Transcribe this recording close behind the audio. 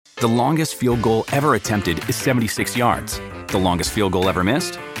The longest field goal ever attempted is 76 yards. The longest field goal ever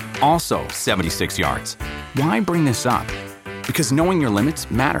missed? Also 76 yards. Why bring this up? Because knowing your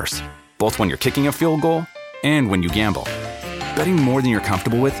limits matters, both when you're kicking a field goal and when you gamble. Betting more than you're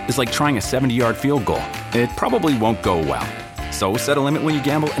comfortable with is like trying a 70-yard field goal. It probably won't go well. So set a limit when you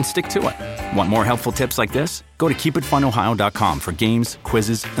gamble and stick to it. Want more helpful tips like this? Go to keepitfunohio.com for games,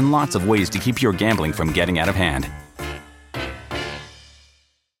 quizzes, and lots of ways to keep your gambling from getting out of hand.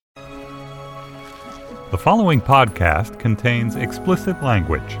 The following podcast contains explicit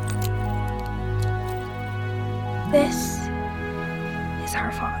language. This is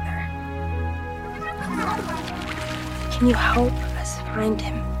our Father. Can you help us find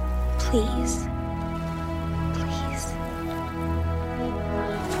him, please? Please.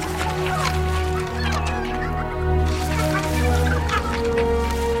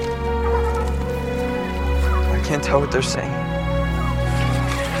 I can't tell what they're saying.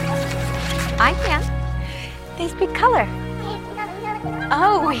 I can. They speak color.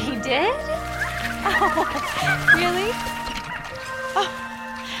 Oh, he did? Oh, really? Oh,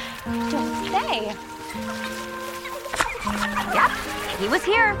 don't say. Yep, he was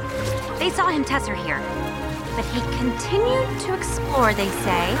here. They saw him Tesser here. But he continued to explore, they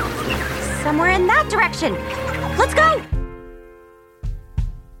say. Somewhere in that direction. Let's go!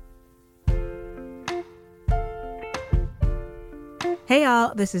 Hey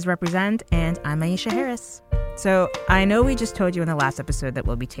y'all, this is Represent, and I'm Aisha Harris. So I know we just told you in the last episode that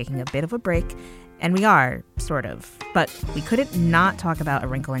we'll be taking a bit of a break, and we are, sort of. But we couldn't not talk about A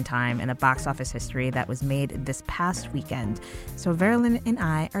Wrinkle in Time and a box office history that was made this past weekend. So Verilyn and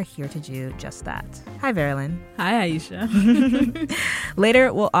I are here to do just that. Hi, Verilyn. Hi, Aisha.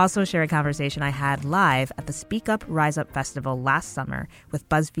 Later, we'll also share a conversation I had live at the Speak Up, Rise Up Festival last summer with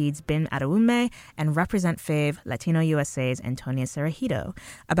BuzzFeed's Bin Adaume and Represent Fave Latino USA's Antonia Cereijido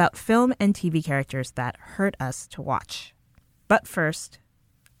about film and TV characters that hurt us to watch. But first,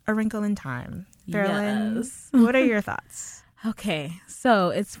 A Wrinkle in Time. Verilyn, Yes. what are your thoughts? Okay, so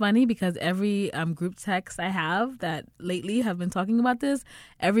it's funny because every group text I have that lately have been talking about this,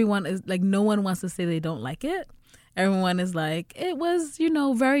 everyone is like, no one wants to say they don't like it. Everyone is like, it was,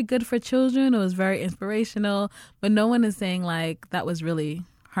 very good for children. It was very inspirational. But no one is saying, like, that was really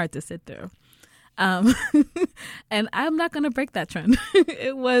hard to sit through. And I'm not going to break that trend.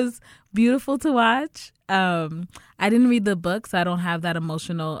 It was beautiful to watch. I didn't read the book, so I don't have that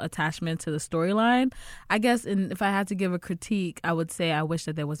emotional attachment to the storyline. I guess if I had to give a critique, I would say I wish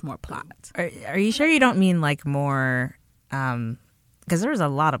that there was more plot. Are you sure you don't mean like more, because there was a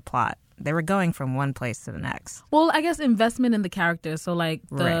lot of plot. They were going from one place to the next. Well, I guess investment in the characters. So like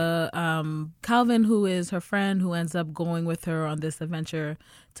the Calvin, who is her friend, who ends up going with her on this adventure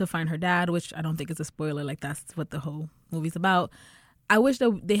to find her dad, which I don't think is a spoiler. Like that's what the whole movie's about. I wish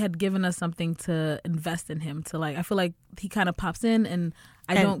that they had given us something to invest in him. I feel like he kind of pops in and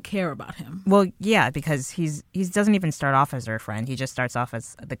I don't care about him. Well, yeah, because he doesn't even start off as her friend. He just starts off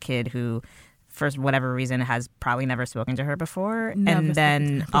as the kid who, for whatever reason, has probably never spoken to her before, and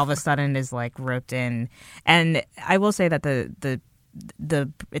then all of a sudden is like roped in. And I will say that the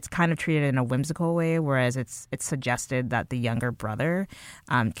it's kind of treated in a whimsical way, whereas it's suggested that the younger brother,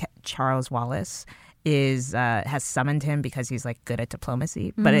 Charles Wallace, has summoned him because he's like good at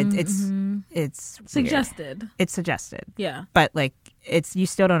diplomacy, but it's suggested. Weird. It's suggested, yeah. But like you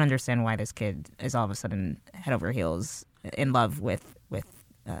still don't understand why this kid is all of a sudden head over heels in love with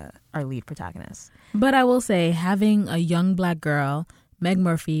our lead protagonist. But I will say, having a young black girl, Meg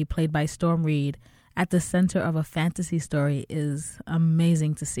Murphy, played by Storm Reed, at the center of a fantasy story is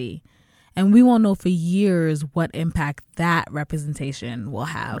amazing to see. And we won't know for years what impact that representation will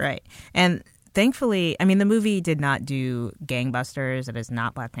have. Right. And thankfully, I mean, the movie did not do gangbusters. It is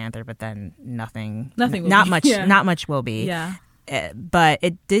not Black Panther, but then not much will be. Yeah. But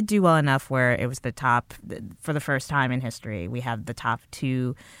it did do well enough where it was the top, for the first time in history, we have the top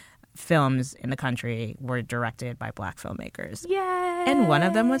 2 films in the country were directed by Black filmmakers. Yay! And one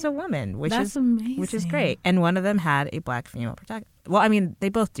of them was a woman, which That's is amazing. Which is great. And one of them had a Black female protagonist. Well, I mean, they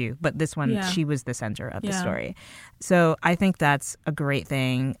both do, but this one, she was the center of the story. So I think that's a great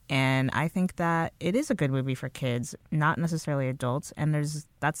thing, and I think that it is a good movie for kids, not necessarily adults, and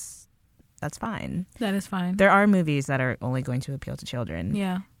that's fine. That is fine. There are movies that are only going to appeal to children.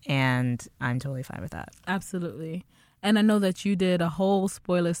 Yeah. And I'm totally fine with that. Absolutely. And I know that you did a whole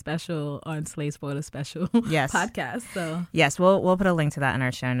spoiler special on Slate Spoiler Special podcast. So yes, we'll put a link to that in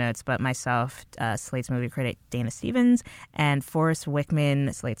our show notes. But myself, Slate's movie critic Dana Stevens, and Forrest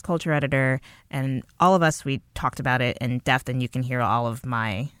Wickman, Slate's culture editor, and all of us, we talked about it in depth, and you can hear all of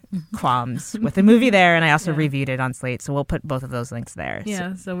my qualms with the movie there, and I also reviewed it on Slate, so we'll put both of those links there.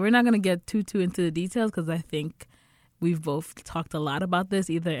 Yeah, so we're not going to get too into the details because I think we've both talked a lot about this,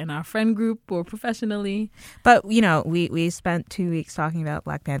 either in our friend group or professionally. But, you know, we spent 2 weeks talking about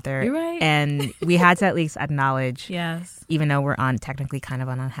Black Panther. You're right. And we had to at least acknowledge, yes, even though we're technically kind of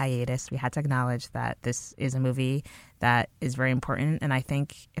on a hiatus, we had to acknowledge that this is a movie that is very important. And I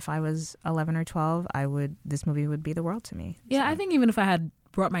think if I was 11 or 12, this movie would be the world to me. Yeah, so. I think even if I had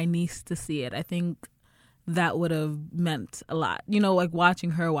brought my niece to see it, I think that would have meant a lot. You know, like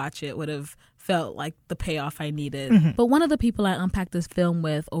watching her watch it would have felt like the payoff I needed. Mm-hmm. But one of the people I unpacked this film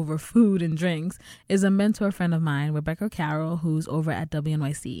with over food and drinks is a mentor friend of mine, Rebecca Carroll, who's over at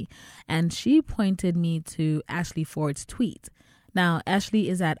WNYC. And she pointed me to Ashley Ford's tweet. Now, Ashley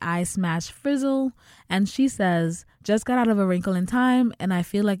is at I Smash Frizzle, and she says, just got out of A Wrinkle in Time, and I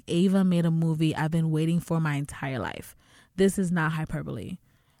feel like Ava made a movie I've been waiting for my entire life. This is not hyperbole.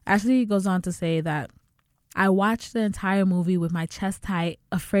 Ashley goes on to say that I watched the entire movie with my chest tight,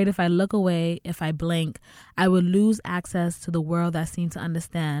 afraid if I look away, if I blink, I would lose access to the world that seemed to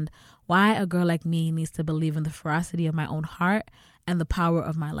understand why a girl like me needs to believe in the ferocity of my own heart and the power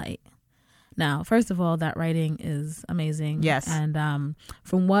of my light. Now, first of all, that writing is amazing. Yes. And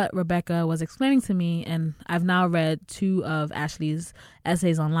from what Rebecca was explaining to me, and I've now read 2 of Ashley's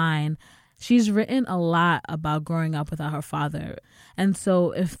essays online, she's written a lot about growing up without her father. And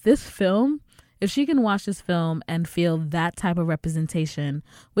so if she can watch this film and feel that type of representation,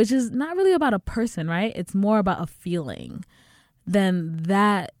 which is not really about a person, right? It's more about a feeling, then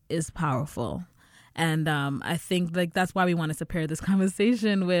that is powerful. And I think like that's why we wanted to pair this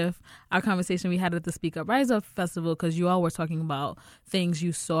conversation with our conversation we had at the Speak Up Rise Up Festival, because you all were talking about things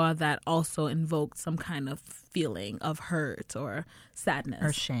you saw that also invoked some kind of feeling of hurt or sadness.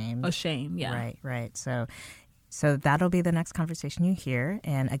 Or shame. Yeah. Right. So that'll be the next conversation you hear.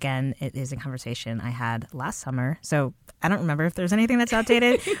 And again, it is a conversation I had last summer. So I don't remember if there's anything that's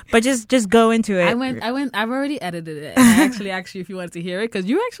outdated, but just go into it. I've already edited it. And I actually asked you if you wanted to hear it, because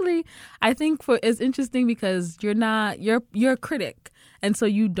you actually, I think it's interesting because you're a critic. And so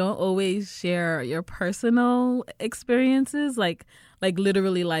you don't always share your personal experiences, like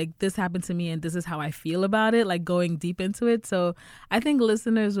literally like this happened to me and this is how I feel about it, like going deep into it. So I think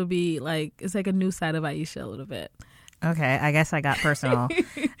listeners will be like, it's like a new side of Aisha a little bit. Okay, I guess I got personal.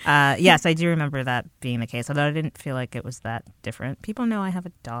 Yes, I do remember that being the case, although I didn't feel like it was that different. People know I have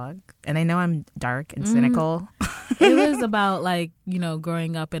a dog, and they know I'm dark and cynical. It was about, like, you know,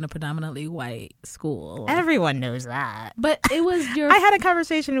 growing up in a predominantly white school. Everyone knows that. But it was I had a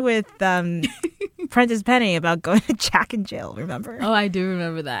conversation with Prentice Penny about going to Jack and Jill, remember? Oh, I do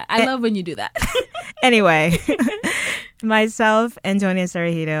remember that. I love when you do that. Anyway, myself, Antonia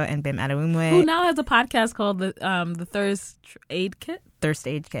Sarahito, and Bim Adewumwe, who now has a podcast called the Thirst Aid Kit. Thirst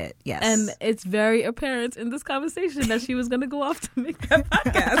Aid Kit, yes. And it's very apparent in this conversation that she was going to go off to make that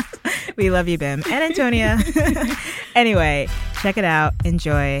podcast. We love you, Bim. And Antonia. Anyway, check it out.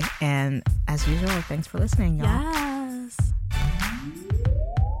 Enjoy. And as usual, thanks for listening, y'all. Yes.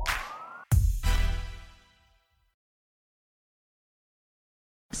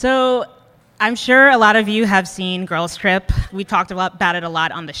 So I'm sure a lot of you have seen Girls Trip. We talked about it a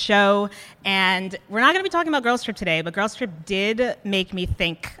lot on the show. And we're not going to be talking about Girls Trip today, but Girls Trip did make me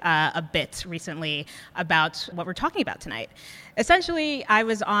think a bit recently about what we're talking about tonight. Essentially, I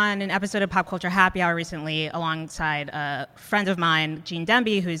was on an episode of Pop Culture Happy Hour recently alongside a friend of mine, Gene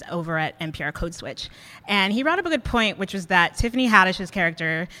Demby, who's over at NPR Code Switch. And he brought up a good point, which was that Tiffany Haddish's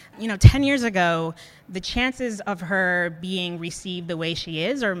character, 10 years ago, the chances of her being received the way she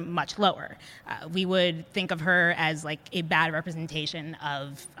is are much lower. We would think of her as like a bad representation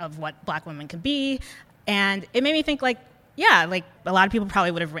of what Black women can be. And it made me think a lot of people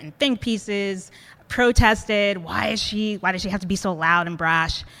probably would have written think pieces, protested, why does she have to be so loud and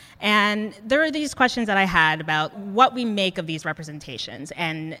brash? And there are these questions that I had about what we make of these representations,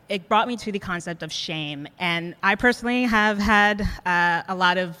 and it brought me to the concept of shame. And I personally have had a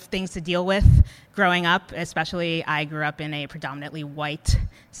lot of things to deal with growing up, especially I grew up in a predominantly white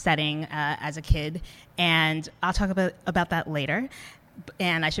setting as a kid, and I'll talk about that later.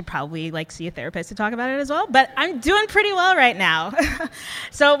 And I should probably see a therapist to talk about it as well. But I'm doing pretty well right now.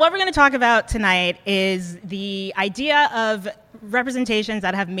 So what we're going to talk about tonight is the idea of representations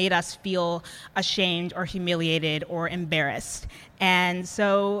that have made us feel ashamed or humiliated or embarrassed. And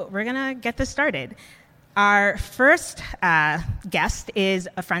so we're going to get this started. Our first guest is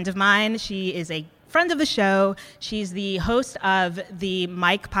a friend of mine. She is a friend of the show. She's the host of the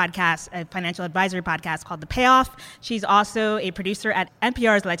Mike podcast, a financial advisory podcast called The Payoff. She's also a producer at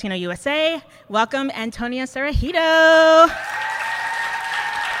NPR's Latino USA. Welcome, Antonia Cereijido.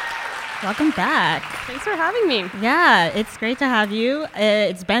 Welcome back. Thanks for having me. Yeah, it's great to have you.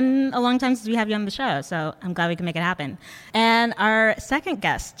 It's been a long time since we have you on the show, so I'm glad we can make it happen. And our second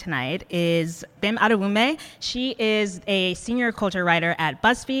guest tonight is Bim Adewume. She is a senior culture writer at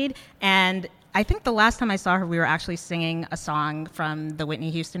BuzzFeed, and I think the last time I saw her, we were actually singing a song from the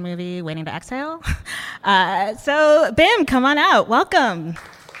Whitney Houston movie, Waiting to Exhale. So, Bim, come on out. Welcome.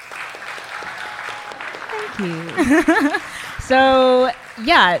 Thank you. So,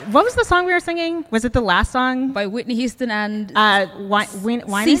 yeah, what was the song we were singing? Was it the last song? By Whitney Houston and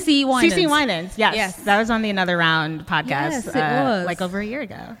CeCe Winans. Yes. That was on the Another Round podcast. Yes, it was. Like over a year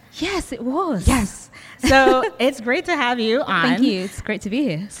ago. Yes, it was. Yes. So it's great to have you on. Thank you. It's great to be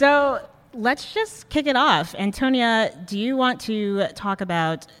here. So let's just kick it off. Antonia, do you want to talk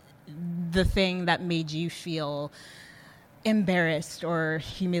about the thing that made you feel embarrassed or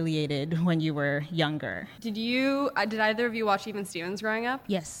humiliated when you were younger? Did either of you watch Even Stevens growing up?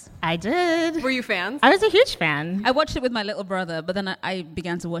 Yes. I did. Were you fans? I was a huge fan. I watched it with my little brother, but then I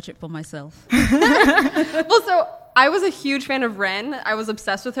began to watch it for myself. Well, so I was a huge fan of Ren. I was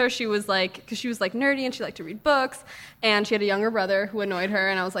obsessed with her. She was because she was nerdy and she liked to read books, and she had a younger brother who annoyed her,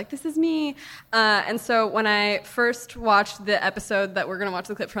 and I was like, this is me. And so when I first watched the episode that we're going to watch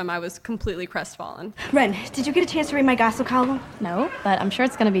the clip from, I was completely crestfallen. Ren, did you get a chance to read my gossip column? No, but I'm sure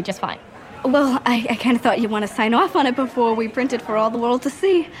it's going to be just fine. Well, I kind of thought you'd want to sign off on it before we print it for all the world to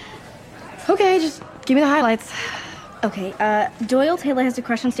see. Okay, just give me the highlights. Okay, Doyle Taylor has a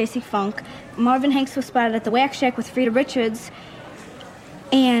crush on Stacey Funk. Marvin Hanks was spotted at the Wax Shack with Frida Richards.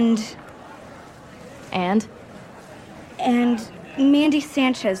 And Mandy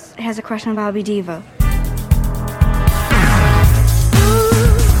Sanchez has a crush on Bobby Diva.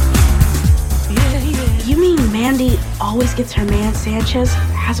 You mean Mandy always gets her man Sanchez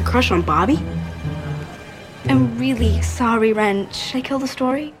has a crush on Bobby? I'm really sorry, Ren. Should I kill the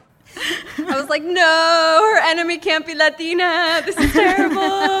story? I was like, no, her enemy can't be Latina. This is terrible.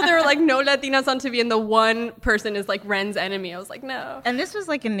 There were no Latinas on TV, and the one person is Ren's enemy. I was like, no. And this was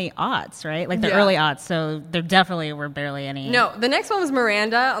in the aughts, right? The early aughts. So there definitely were barely any. No, the next one was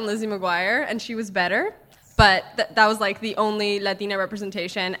Miranda on Lizzie McGuire, and she was better. But that was the only Latina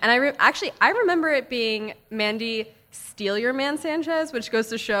representation. And I remember it being Mandy Steal Your Man Sanchez, which goes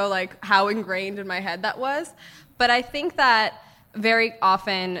to show how ingrained in my head that was. But I think that very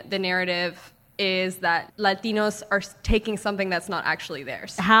often the narrative is that Latinos are taking something that's not actually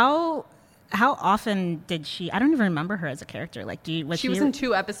theirs. How often did she? I don't even remember her as a character. She was in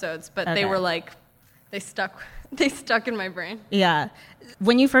 2 episodes, but okay. They were they stuck in my brain. Yeah.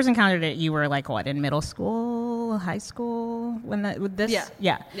 When you first encountered it, you were what, in middle school, high school with this?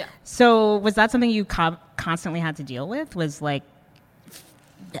 Yeah. So was that something you constantly had to deal with? Was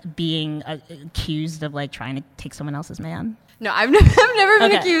being accused of trying to take someone else's man? No, I've never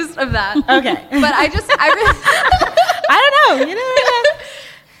been accused of that. Okay. But I don't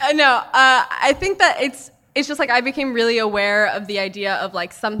know. No, I think that it's just I became really aware of the idea of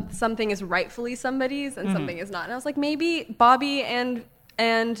something is rightfully somebody's and something is not. And I was maybe Bobby and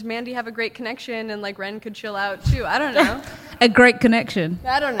Mandy have a great connection, and Ren could chill out too. I don't know. A great connection.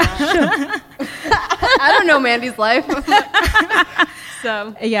 I don't know. I don't know Mandy's life.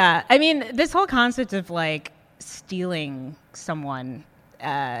 So yeah, I mean, this whole concept of stealing someone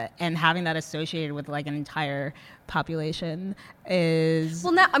and having that associated with an entire population is...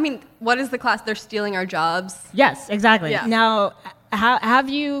 Well, now, I mean, what is the class? They're stealing our jobs. Yes, exactly. Yeah. Now, have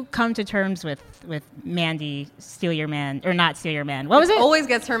you come to terms with Mandy Steal Your Man, or not Steal Your Man? What was it? Always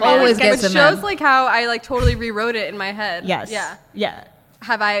Gets Her Man. Always Gets Her Man. Which shows how I totally rewrote it in my head. Yes. Yeah.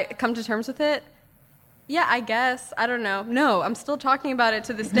 Have I come to terms with it? Yeah, I guess. I don't know. No, I'm still talking about it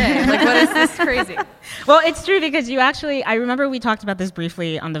to this day. What is this crazy? Well, it's true because I remember we talked about this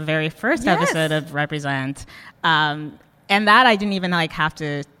briefly on the very first episode of Represent. And that I didn't even have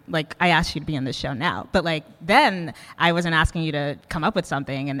to, I asked you to be on this show now. But then I wasn't asking you to come up with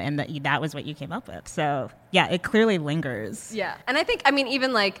something and that was what you came up with. So yeah, it clearly lingers. Yeah. And I think,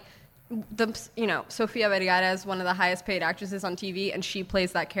 even Sofia Vergara is one of the highest paid actresses on TV, and she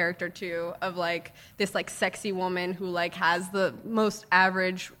plays that character too of this sexy woman who has the most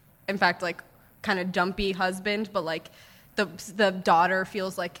average, in fact kind of dumpy husband, but the daughter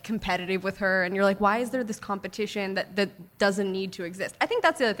feels like competitive with her, and you're like, why is there this competition that doesn't need to exist? I think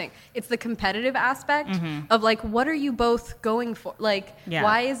that's the other thing. It's the competitive aspect of like, what are you both going for? Like,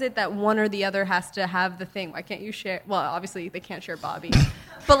 why is it that one or the other has to have the thing? Why can't you share? Well, obviously they can't share Bobby,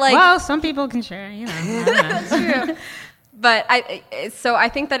 but like, well, some people can share, you know. That's true. But I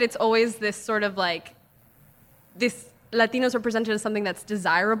think that it's always this sort of like, this Latinos are presented as something that's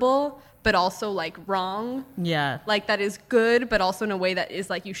desirable, but also like wrong. Yeah. Like that is good, but also in a way that is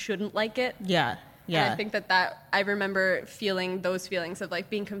like you shouldn't like it. Yeah. Yeah. And I think that I remember feeling those feelings of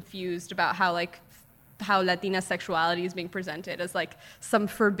like being confused about how Latina sexuality is being presented as like some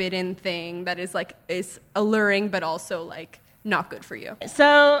forbidden thing that is alluring, but also like not good for you.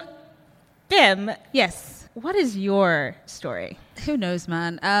 So, Bim. Yes. What is your story? Who knows,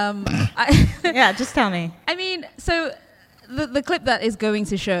 man? Yeah, just tell me. I mean, so the clip that is going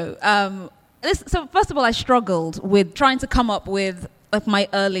to show. So first of all, I struggled with trying to come up with like my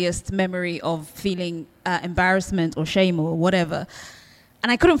earliest memory of feeling embarrassment or shame or whatever,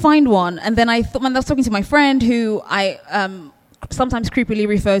 and I couldn't find one. And then I thought, when I was talking to my friend, who I sometimes creepily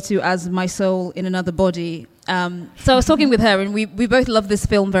refer to as my soul in another body. So I was talking with her, and we both love this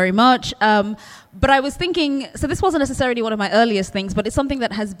film very much. But I was thinking, so this wasn't necessarily one of my earliest things, but it's something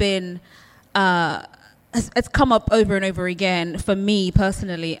that has been, it's come up over and over again for me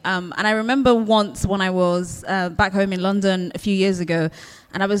personally. And I remember once when I was back home in London a few years ago,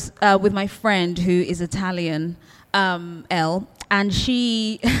 and I was with my friend who is Italian, Elle, and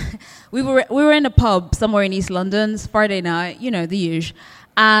she, we were in a pub somewhere in East London, it's Friday night, you know, the usual.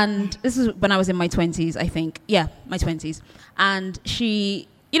 And this is when I was in my 20s, I think. Yeah, my 20s. And she,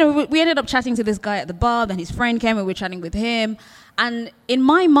 you know, we ended up chatting to this guy at the bar, then his friend came and we were chatting with him. And in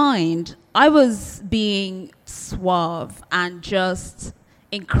my mind, I was being suave and just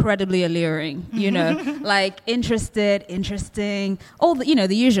incredibly alluring, you know, like interested, interesting, all the, you know,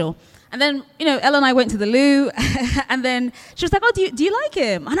 the usual. And then, you know, Elle and I went to the loo, and then she was like, oh, do you like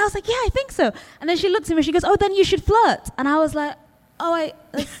him? And I was like, yeah, I think so. And then she looked at me and she goes, oh, then you should flirt. And I was like, oh,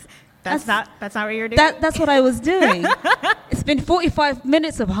 that's not what you're doing? That's what I was doing. It's been 45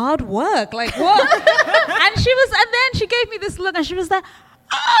 minutes of hard work. Like, what? and then she gave me this look, and she was like,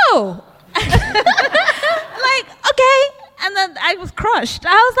 oh. Like, okay. And then I was crushed.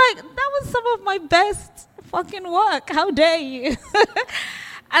 I was like, that was some of my best fucking work. How dare you?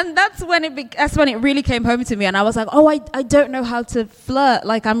 And that's when it really came home to me. And I was like, oh, I don't know how to flirt.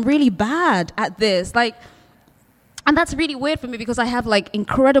 Like, I'm really bad at this. Like, and that's really weird for me because I have like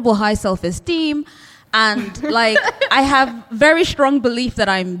incredible high self-esteem, and like I have very strong belief that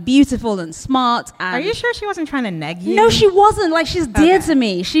I'm beautiful and smart. And are you sure she wasn't trying to neg you? No, she wasn't. Like, she's dear to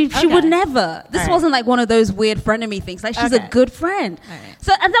me. She would never. This wasn't like one of those weird frenemy things. Like, she's a good friend. Right.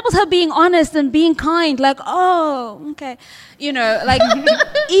 So, and that was her being honest and being kind. Like, oh, okay, you know, like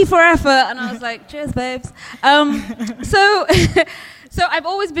E for effort. And I was like, cheers, babes. So I've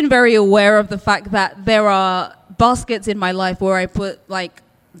always been very aware of the fact that there are baskets in my life where I put like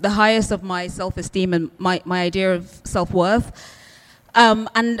the highest of my self-esteem and my idea of self-worth.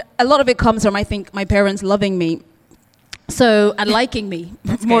 And a lot of it comes from, I think, my parents loving me. So, and liking me,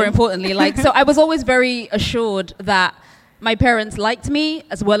 more importantly. Like, so I was always very assured that my parents liked me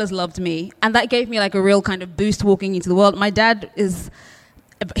as well as loved me. And that gave me like a real kind of boost walking into the world. My dad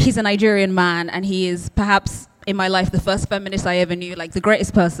he's a Nigerian man, and he is perhaps in my life the first feminist I ever knew, like the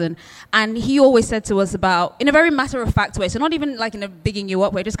greatest person. And he always said to us about, in a very matter-of-fact way, so not even like in a bigging you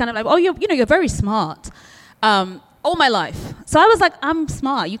up way, just kind of like, oh, you're very smart. All my life. So I was like, I'm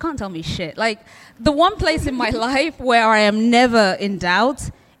smart. You can't tell me shit. Like, the one place in my life where I am never in doubt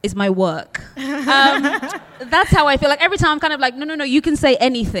is my work. That's how I feel. Like, every time I'm kind of like, no, you can say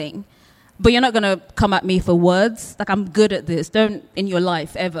anything, but you're not going to come at me for words. Like, I'm good at this. Don't, in your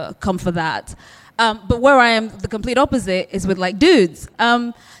life, ever come for that. But where I am the complete opposite is with, like, dudes.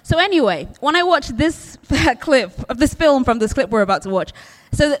 So anyway, when I watched this clip of this film from this clip we're about to watch,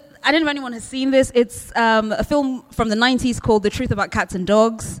 so I don't know if anyone has seen this. It's a film from the 90s called The Truth About Cats and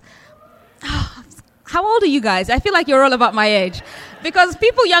Dogs. How old are you guys? I feel like you're all about my age. Because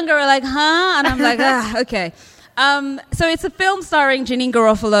people younger are like, huh? And I'm like, okay. So it's a film starring Janine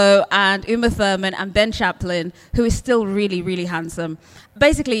Garofalo and Uma Thurman and Ben Chaplin, who is still really, really handsome.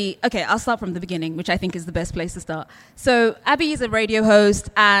 Basically, okay, I'll start from the beginning, which I think is the best place to start. So Abby is a radio host,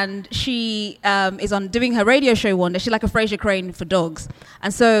 and she is on doing her radio show one day. She's like a Frasier Crane for dogs.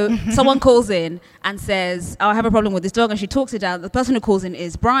 And so someone calls in and says, oh, I have a problem with this dog, and she talks it down. The person who calls in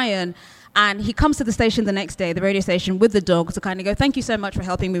is Brian, and he comes to the station the next day, the radio station, with the dog to kind of go, thank you so much for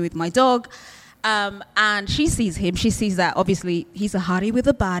helping me with my dog. And she sees him. She sees that obviously he's a hottie with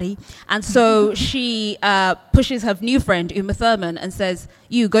a body. And so she pushes her new friend, Uma Thurman, and says,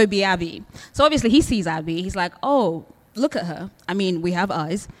 you go be Abby. So obviously he sees Abby. He's like, oh, look at her. I mean, we have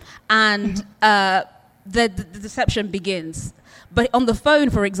eyes. And the deception begins. But on the phone,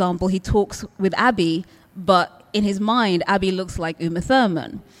 for example, he talks with Abby, but in his mind, Abby looks like Uma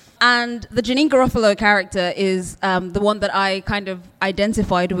Thurman. And the Janeane Garofalo character is the one that I kind of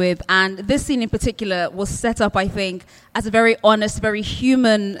identified with. And this scene in particular was set up, I think, as a very honest, very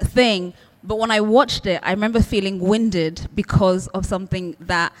human thing. But when I watched it, I remember feeling winded because of something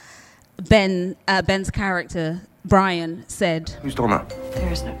that Ben's character, Brian, said. Who's Donna?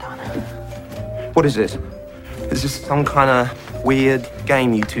 There is no Donna. What is this? Is this some kind of weird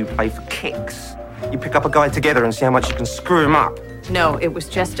game you two play for kicks? You pick up a guy together and see how much you can screw him up. No, it was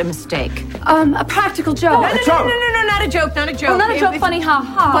just a mistake. A practical joke. No, not a joke, not a joke. Oh, not a joke, funny,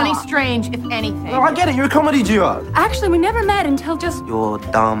 ha-ha. Funny, strange, if anything. No, I get it, you're a comedy duo. Actually, we never met until just... You're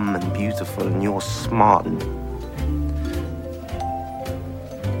dumb and beautiful and you're smart and...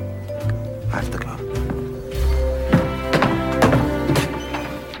 I have to go.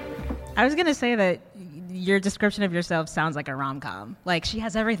 I was going to say that your description of yourself sounds like a rom-com. Like, she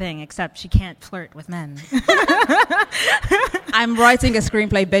has everything except she can't flirt with men. I'm writing a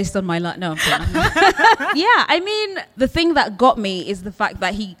screenplay based on my life. No, I'm kidding. Yeah, I mean, the thing that got me is the fact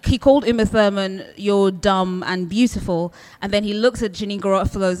that he called Uma Thurman, you're dumb and beautiful, and then he looked at Janeane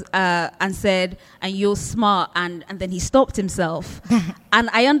Garofalo and said, and you're smart, and then he stopped himself.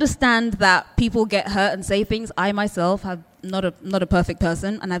 And I understand that people get hurt and say things. I myself have not a perfect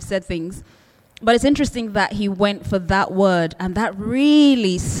person, and I've said things. But it's interesting that he went for that word, and that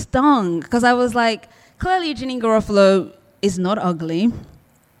really stung, because I was like, clearly Janeane Garofalo is not ugly,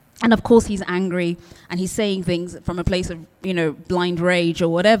 and of course he's angry, and he's saying things from a place of, blind rage or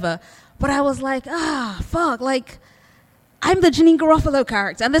whatever. But I was like, fuck, like, I'm the Janeane Garofalo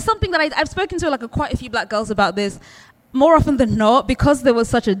character. And there's something that I've spoken to quite a few black girls about this. More often than not, because there was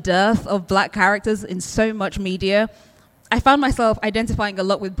such a dearth of black characters in so much media, I found myself identifying a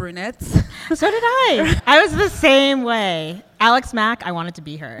lot with brunettes. So did I. I was the same way. Alex Mack, I wanted to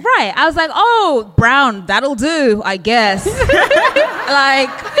be her. Right. I was like, oh, brown, that'll do, I guess. The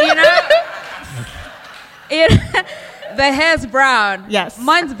hair's brown. Yes.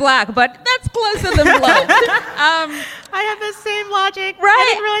 Mine's black, but that's closer than blonde. I have the same logic. Right. I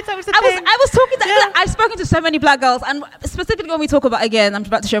didn't realize that was a thing. I was talking to, I've spoken to so many black girls, and specifically when we talk about, again, I'm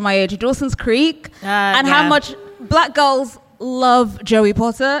about to show my age, Dawson's Creek, and how much black girls love Joey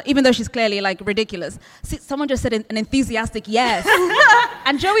Potter, even though she's clearly ridiculous. See, someone just said an enthusiastic yes.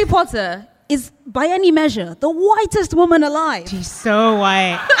 And Joey Potter is, by any measure, the whitest woman alive. She's so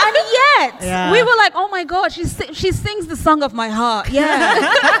white. And yet, we were like, oh my God, she sings the song of my heart. Yeah.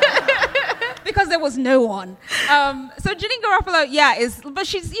 Because there was no one. So Janeane Garofalo, but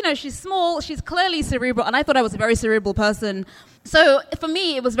she's small, she's clearly cerebral, and I thought I was a very cerebral person. So for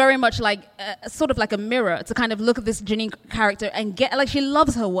me, it was very much sort of like a mirror to kind of look at this Janeane character and get, she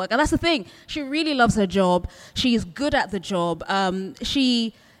loves her work. And that's the thing. She really loves her job. She is good at the job.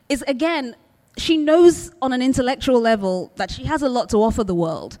 She is, again, she knows on an intellectual level that she has a lot to offer the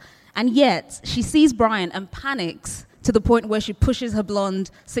world. And yet, she sees Brian and panics to the point where she pushes her blonde,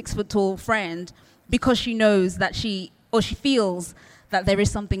 6-foot-tall friend because she knows that she feels that there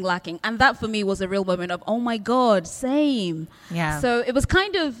is something lacking. And that for me was a real moment of, oh my God, same. Yeah. So it was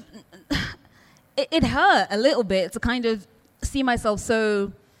kind of, it hurt a little bit to kind of see myself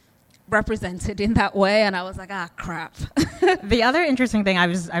so represented in that way. And I was like, crap. The other interesting thing, I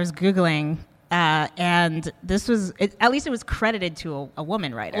was Googling, and this was, at least it was credited to a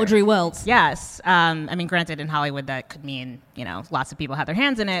woman writer. Audrey Wells. Yes. I mean, granted, in Hollywood, that could mean, lots of people have their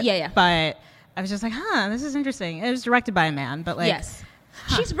hands in it. Yeah. But I was just like, this is interesting. It was directed by a man, but yes.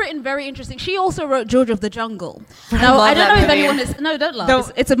 She's written very interesting. She also wrote George of the Jungle. Now, I don't know if anyone has... No, don't laugh. No.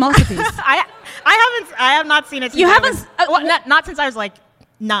 It's a masterpiece. I have not seen it since not since I was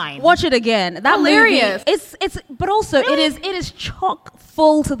 9. Watch it again. That hilarious. It's but also really? it is chock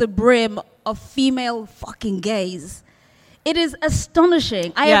full to the brim of female fucking gaze. It is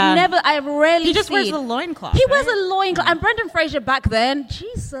astonishing. I have rarely He just seen. wears a loincloth. He wears a loincloth. And Brendan Fraser back then,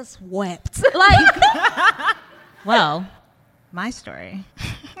 Jesus wept. Well, my story.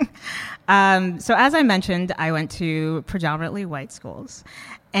 So as I mentioned, I went to predominantly white schools.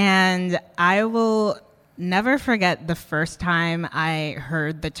 And I will never forget the first time I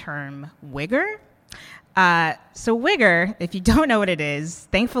heard the term wigger. So wigger, if you don't know what it is,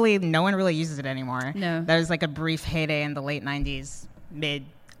 thankfully no one really uses it anymore. No. There was a brief heyday in the late 90s,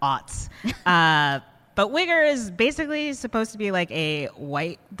 mid-aughts. But Wigger is basically supposed to be like a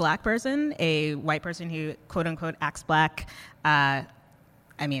white black person, a white person who quote unquote acts black. I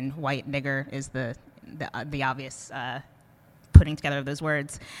mean, white nigger is the obvious putting together of those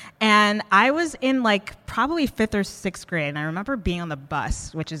words. And I was in like probably 5th or 6th grade, and I remember being on the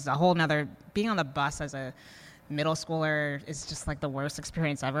bus, which is a whole nother, being on the bus as a middle schooler is just like the worst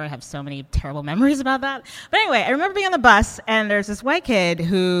experience ever. I have so many terrible memories about that. But anyway, I remember being on the bus, and there's this white kid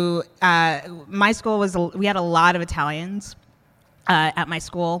who, my school we had a lot of Italians at my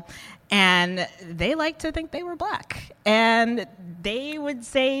school, and they liked to think they were black. And they would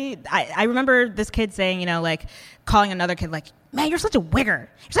say, I remember this kid saying, you know, like calling another kid like, man, you're such a wigger.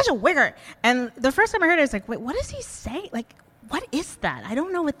 You're such a wigger. And the first time I heard it, I was like, wait, what is he saying? Like, what is that? I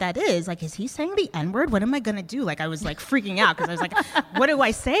don't know what that is. Like, is he saying the N-word? What am I going to do? Like, I was like freaking out because I was like, what do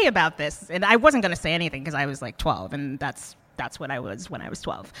I say about this? And I wasn't going to say anything because I was like 12, and that's what I was when I was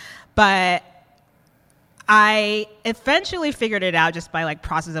 12. But I eventually figured it out just by like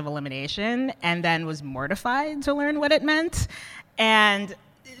process of elimination, and then was mortified to learn what it meant. And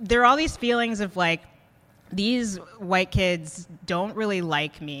there are all these feelings of like, these white kids don't really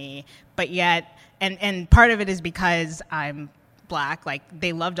like me, but yet, and part of it is because I'm black. Like,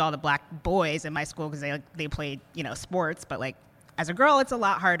 they loved all the black boys in my school because they played, you know, sports, but like as a girl, it's a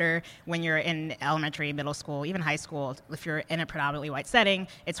lot harder when you're in elementary, middle school, even high school. If you're in a predominantly white setting,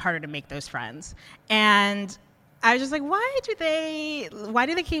 it's harder to make those friends. And I was just like, why do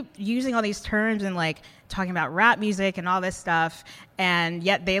they keep using all these terms and like talking about rap music and all this stuff, and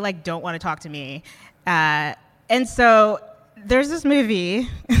yet they like don't want to talk to me? And so there's this movie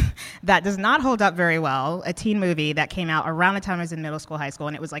that does not hold up very well, a teen movie that came out around the time I was in middle school, high school,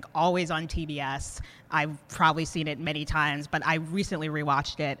 and it was like always on TBS. I've probably seen it many times, but I recently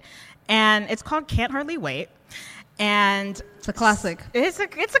rewatched it. And it's called Can't Hardly Wait. And it's a classic. It's a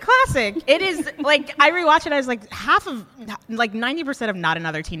classic. It is like, I rewatched it. I was like, 90% of Not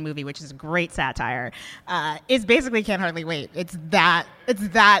Another Teen Movie, which is great satire, is basically Can't Hardly Wait. It's that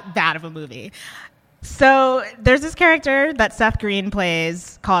bad of a movie. So there's this character that Seth Green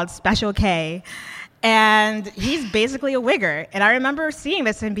plays called Special K, and he's basically a wigger. And I remember seeing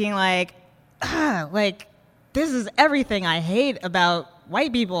this and being like, this is everything I hate about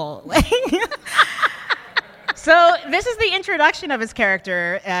white people. So this is the introduction of his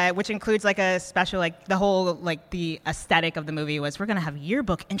character, which includes like a special, like the whole, like the aesthetic of the movie was we're going to have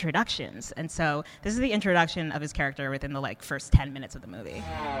yearbook introductions. And so this is the introduction of his character within the like first 10 minutes of the movie.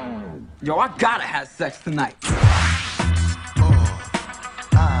 Yo, I gotta have sex tonight.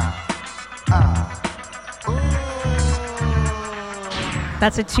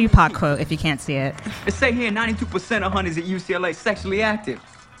 That's a Tupac quote if you can't see it. It say here 92% of honeys at UCLA sexually active.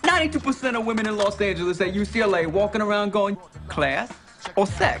 92% of women in Los Angeles at UCLA walking around going, class or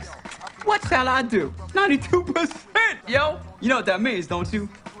sex? What shall I do? 92%, yo. You know what that means, don't you?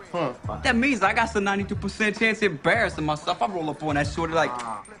 That means I got some 92% chance of embarrassing myself. I roll up on that shorty like,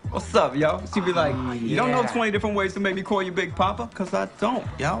 what's up, yo? She be like, you don't know 20 different ways to make me call you Big Papa? Because I don't,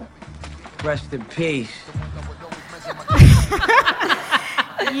 yo. Rest in peace.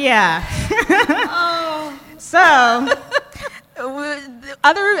 Yeah. So...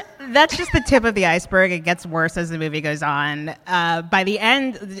 that's just the tip of the iceberg. It gets worse as the movie goes on. By the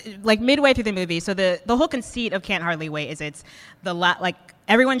end, like midway through the movie, so the whole conceit of Can't Hardly Wait is it's like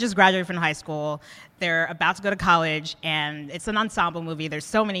everyone just graduated from high school. They're about to go to college, and it's an ensemble movie. There's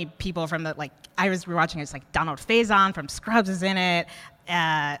so many people from the, like, I was rewatching it. It's like Donald Faison from Scrubs is in it.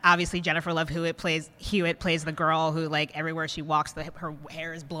 Obviously Jennifer Love Hewitt plays the girl who, like, everywhere she walks, her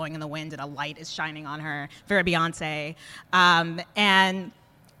hair is blowing in the wind and a light is shining on her. Very Beyonce. And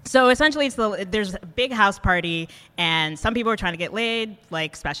so essentially there's a big house party, and some people are trying to get laid,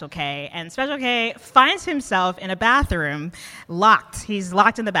 like Special K. And Special K finds himself in a bathroom, locked. He's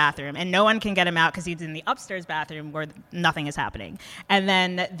locked in the bathroom, and no one can get him out because he's in the upstairs bathroom where nothing is happening. And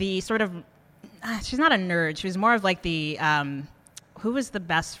then the sort of, she's not a nerd. She was more of like the... who was the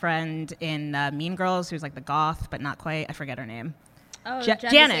best friend in Mean Girls, who's like the goth, but not quite? I forget her name. Oh,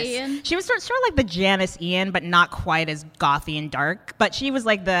 Janice. Ian. She was sort of like the Janice Ian, but not quite as gothy and dark. But she was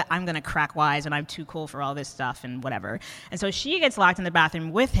like the, I'm going to crack wise and I'm too cool for all this stuff and whatever. And so she gets locked in the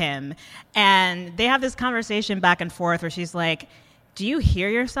bathroom with him, and they have this conversation back and forth where she's like, do you hear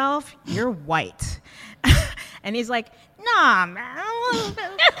yourself? You're white. And he's like, nah, man.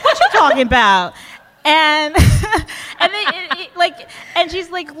 What you talking about? And and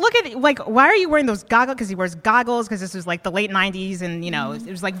she's like, look at it, like, why are you wearing those goggles? Because he wears goggles because this was like the late 90s, and you know, it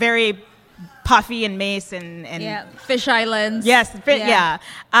was like very Puffy and Mace and yeah, Fish Islands. Yes, yeah.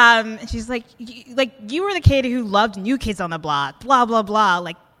 She's like you were the kid who loved New Kids on the Block, blah blah blah.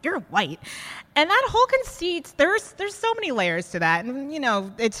 Like, you're white. And that whole conceit, there's so many layers to that. And,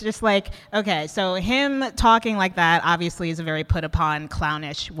 it's just like, okay, so him talking like that obviously is a very put upon,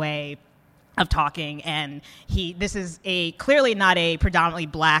 clownish way of talking, and this is clearly not a predominantly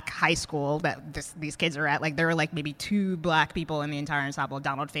black high school that these kids are at. Like, there are like maybe 2 black people in the entire ensemble.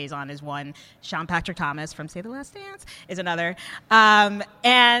 Donald Faison is one. Sean Patrick Thomas from Save the Last Dance is another.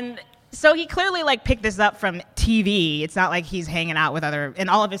 And so he clearly like picked this up from TV. It's not like he's hanging out with and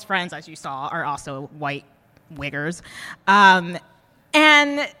all of his friends, as you saw, are also white wiggers. And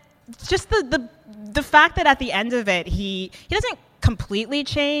just the fact that at the end of it, he doesn't completely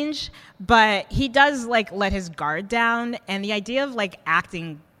change, but he does like let his guard down, and the idea of like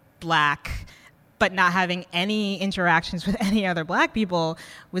acting black but not having any interactions with any other black people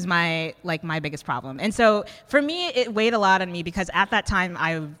was my biggest problem. And so for me, it weighed a lot on me, because at that time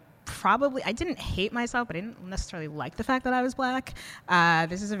I didn't hate myself, but I didn't necessarily like the fact that I was black.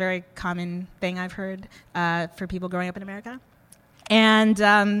 This is a very common thing I've heard for people growing up in America, and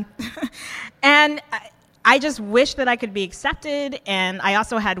I just wish that I could be accepted, and I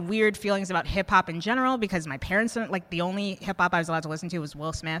also had weird feelings about hip-hop in general, because my parents didn't, like, the only hip-hop I was allowed to listen to was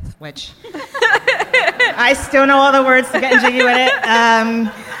Will Smith, which I still know all the words to get jiggy with it.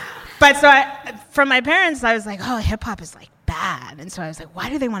 But so from my parents, I was like, oh, hip-hop is, like, bad. And so I was like, why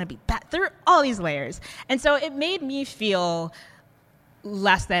do they want to be bad? There are all these layers. And so it made me feel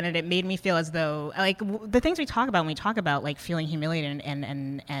less than, and it made me feel as though, like, the things we talk about when we talk about, like, feeling humiliated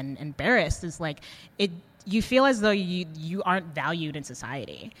and embarrassed is, like, you feel as though you aren't valued in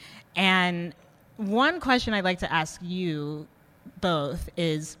society. And one question I'd like to ask you both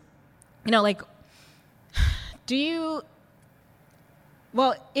is, like, if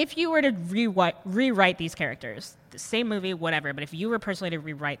you were to rewrite these characters, the same movie, whatever, but if you were personally to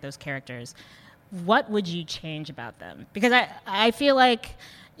rewrite those characters, what would you change about them? Because I feel like,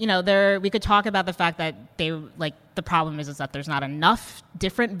 we could talk about the fact that the problem is that there's not enough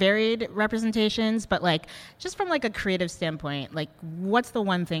different varied representations, but like, just from like a creative standpoint, like, what's the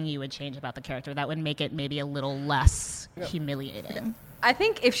one thing you would change about the character that would make it maybe a little less humiliating? I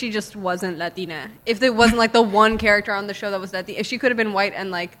think if she just wasn't Latina, if there wasn't like the one character on the show that was Latina, if she could have been white and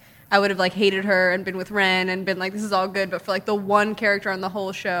like, I would have like hated her and been with Ren and been like, this is all good, but for like the one character on the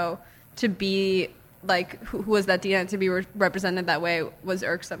whole show to be like who was Latina, to be represented that way was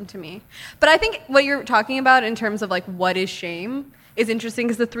irksome to me. But I think what you're talking about in terms of like what is shame is interesting,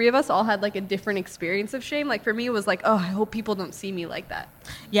 because the 3 of us all had like a different experience of shame. Like for me, it was like, oh, I hope people don't see me like that.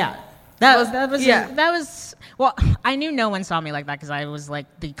 Yeah. That was well, I knew no one saw me like that, because I was like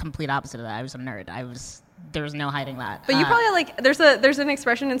the complete opposite of that. I was a nerd. There was no hiding that. But you probably like there's an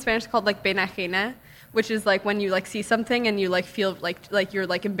expression in Spanish called like pena ajena, which is like when you like see something and you like feel like you're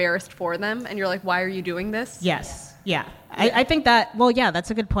like embarrassed for them, and you're like, why are you doing this? Yes. Yeah. I think that, well, yeah,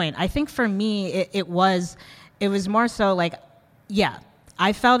 that's a good point. I think for me, it was more so like, yeah,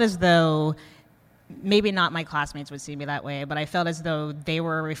 I felt as though maybe not my classmates would see me that way, but I felt as though they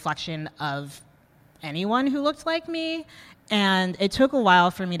were a reflection of anyone who looked like me. And it took a while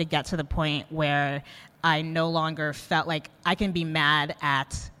for me to get to the point where I no longer felt like I can be mad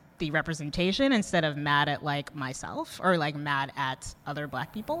at the representation instead of mad at like myself, or like mad at other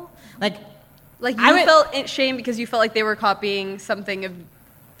black people. Like you felt shame because you felt like they were copying something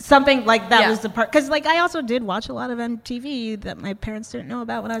like that. Was the part, because like I also did watch a lot of MTV that my parents didn't know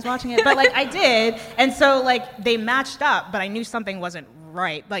about when I was watching it, but like I did, and so like they matched up, but I knew something wasn't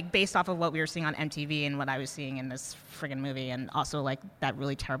right, like based off of what we were seeing on MTV and what I was seeing in this friggin' movie, and also like that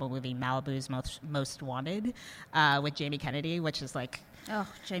really terrible movie Malibu's Most Wanted with Jamie Kennedy, which is like, oh,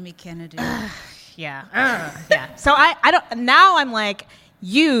 Jamie Kennedy. Yeah. So I don't, now I'm like,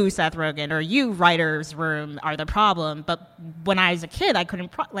 you, Seth Rogen, or you, writer's room, are the problem. But when I was a kid, I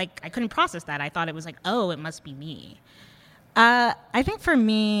couldn't process that. I thought it was like, oh, it must be me. I think for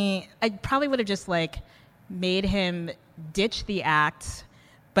me, I probably would have just like made him ditch the act,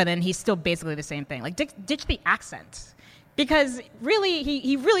 but then he's still basically the same thing. Like ditch the accent, because really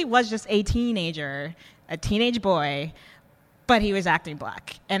he really was just a teenager, a teenage boy, but he was acting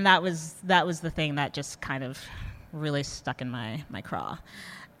black, and that was the thing that just kind of really stuck in my craw.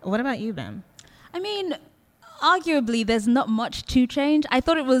 What about you, Bim? I mean, arguably, there's not much to change. I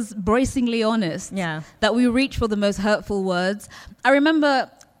thought it was bracingly honest that we reach for the most hurtful words. I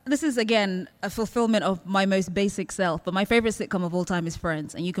remember, this is, again, a fulfillment of my most basic self, but my favorite sitcom of all time is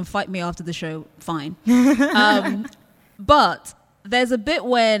Friends, and you can fight me after the show, fine. But there's a bit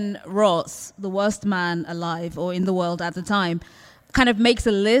when Ross, the worst man alive or in the world at the time, kind of makes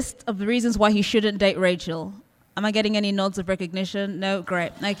a list of the reasons why he shouldn't date Rachel. Am I getting any nods of recognition? No?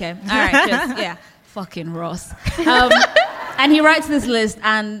 Great. Okay. All right. Fucking Ross. And he writes this list,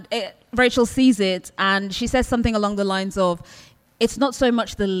 and Rachel sees it, and she says something along the lines of, it's not so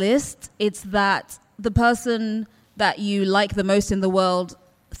much the list, it's that the person that you like the most in the world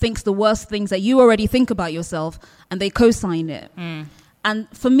thinks the worst things that you already think about yourself, and they co-sign it. And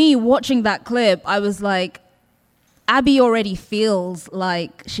for me, watching that clip, I was like, Abby already feels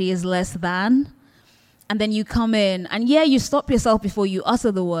like she is less than. And then you come in, and you stop yourself before you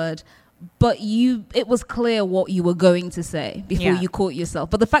utter the word, but it was clear what you were going to say before you caught yourself.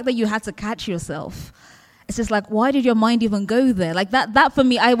 But the fact that you had to catch yourself, it's just like, why did your mind even go there? Like that for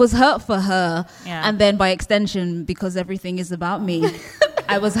me, I was hurt for her. Yeah. And then by extension, because everything is about me,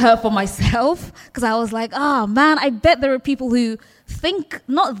 I was hurt for myself, because I was like, man, I bet there are people who think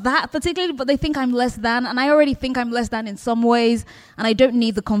not that particularly, but they think I'm less than, and I already think I'm less than in some ways, and I don't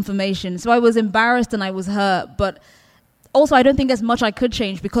need the confirmation. So I was embarrassed and I was hurt, but also I don't think there's much I could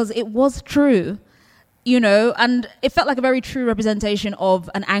change, because it was true, and it felt like a very true representation of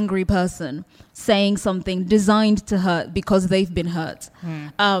an angry person saying something designed to hurt because they've been hurt.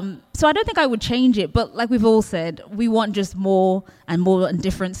 So I don't think I would change it, but like we've all said, we want just more and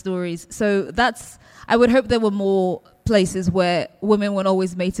different stories. So I would hope there were more places where women weren't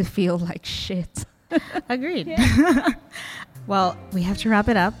always made to feel like shit. Agreed. Well, we have to wrap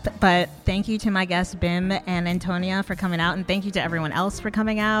it up, but thank you to my guests, Bim and Antonia, for coming out, and thank you to everyone else for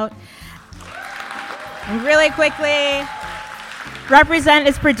coming out. And really quickly, Represent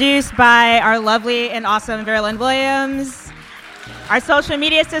is produced by our lovely and awesome Verlyn Williams. Our social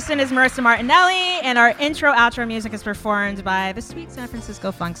media assistant is Marissa Martinelli, and our intro-outro music is performed by the sweet San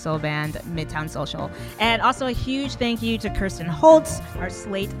Francisco funk soul band Midtown Social. And also a huge thank you to Kirsten Holtz, our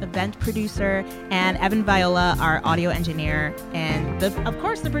Slate event producer, and Evan Viola, our audio engineer, and of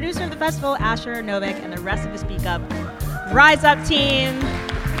course the producer of the festival, Asher Novik, and the rest of the Speak Up Rise Up team.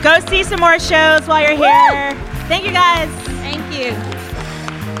 Go see some more shows while you're here. Woo! Thank you guys. Thank you.